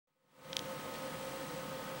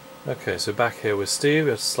Okay, so back here with Steve,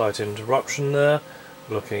 a slight interruption there,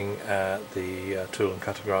 looking at the tool and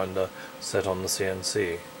cutter grinder set on the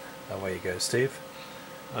CNC. Away you go, Steve.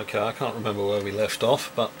 Okay, I can't remember where we left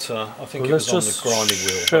off, but I think Well, it was on the grinding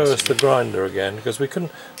wheel. Show us the grinder again, because we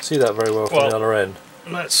couldn't see that very well from the other end.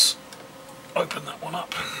 Let's open that one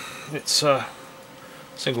up. It's a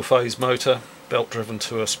single phase motor, belt driven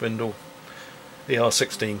to a spindle,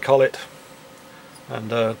 ER16 collet,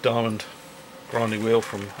 and a diamond grinding wheel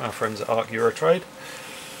from our friends at Aciera F3,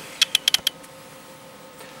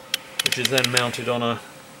 which is then mounted on a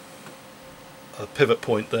pivot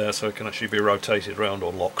point there, so it can actually be rotated around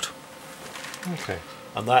or locked. Okay.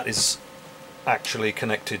 And that is actually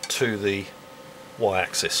connected to the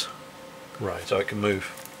y-axis. Right. So it can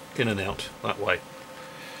move in and out that way.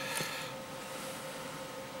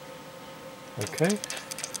 Okay.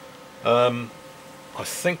 I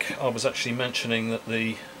think I was actually mentioning that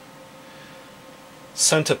the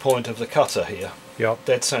centre point of the cutter here, Yep.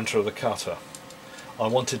 dead centre of the cutter, I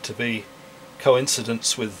wanted to be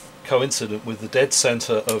coincident with the dead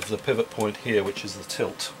centre of the pivot point here, which is the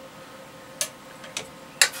tilt,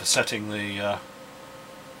 for setting the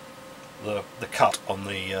cut on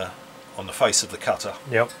the face of the cutter.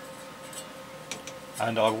 Yep.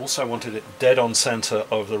 And I also wanted it dead on centre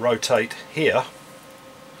of the rotate here.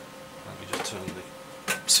 Let me just turn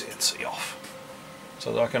the CNC off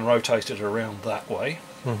so that I can rotate it around that way.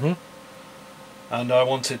 Mm-hmm. And I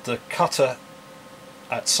wanted the cutter,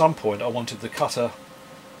 at some point I wanted the cutter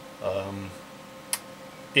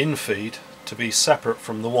in feed to be separate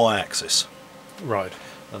from the y-axis. Right.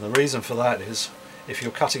 And the reason for that is, if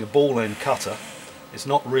you're cutting a ball end cutter, it's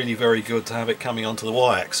not really very good to have it coming onto the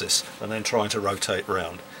y-axis and then trying to rotate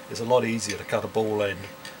round. It's a lot easier to cut a ball end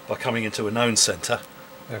by coming into a known centre,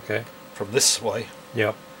 Okay. from this way,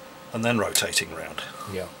 Yep. and then rotating round.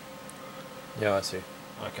 Yeah. Yeah, I see.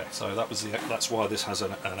 Okay, so that's why this has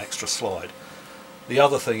an extra slide. The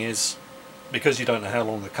other thing is, because you don't know how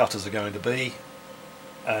long the cutters are going to be,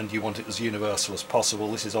 and you want it as universal as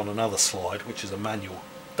possible, this is on another slide, which is a manual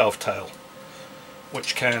dovetail,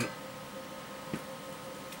 which can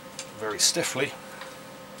very stiffly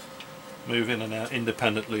move in and out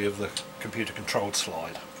independently of the computer controlled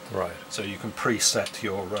slide. Right. So you can preset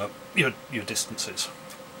your distances.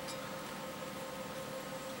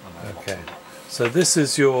 Okay. So this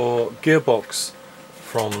is your gearbox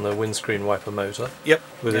from the windscreen wiper motor. Yep.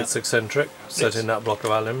 With its eccentric set in that block of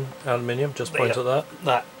aluminium. Just point at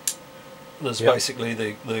that. There's basically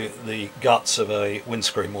the guts of a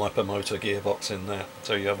windscreen wiper motor gearbox in there.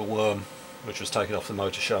 So you have a worm which was taken off the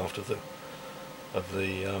motor shaft of the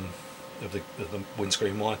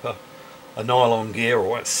windscreen wiper, a nylon gear,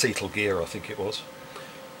 or acetal gear I think it was,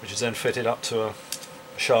 which is then fitted up to a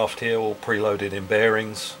shaft here, all preloaded in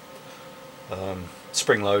bearings,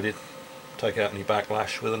 spring loaded, take out any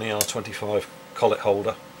backlash, with an ER25 collet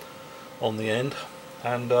holder on the end,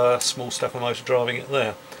 and a small stepper motor driving it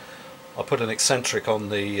there. I put an eccentric on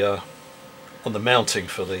the mounting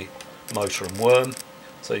for the motor and worm,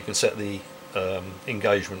 so you can set the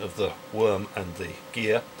engagement of the worm and the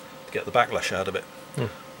gear to get the backlash out of it.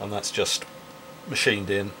 And that's just machined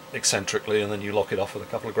in eccentrically, and then you lock it off with a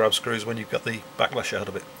couple of grub screws when you've got the backlash out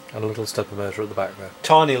of it. And a little stepper motor at the back there.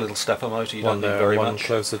 Tiny little stepper motor, you don't need very one much.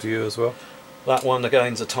 closer to you as well. That one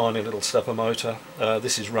again is a tiny little stepper motor.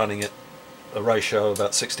 This is running at a ratio of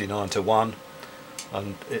about 69:1,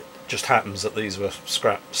 and it just happens that these were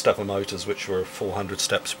scrap stepper motors which were 400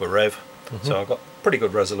 steps per rev. So I've got pretty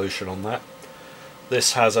good resolution on that.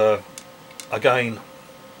 This has again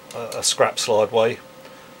a scrap slideway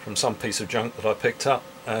from some piece of junk that I picked up,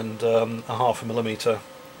 and a 0.5 mm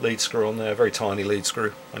lead screw on there, very tiny lead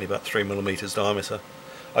screw, only about 3 mm diameter,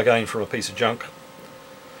 again from a piece of junk,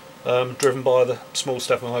 driven by the small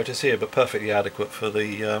stepper motors here, but perfectly adequate for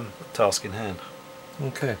the task in hand.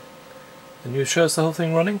 Okay. And you show us the whole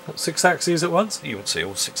thing running? 6 axes at once? You would see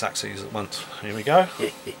all 6 axes at once. Here we go.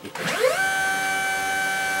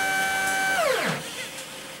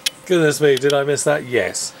 Goodness me, did I miss that?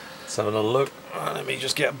 Yes. Let's have another look. Let me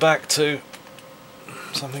just get back to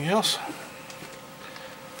something else.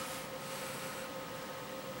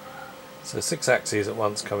 So 6 axes at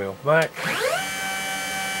once coming off Mach.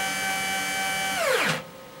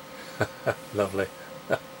 Lovely.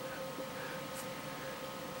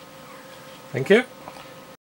 Thank you.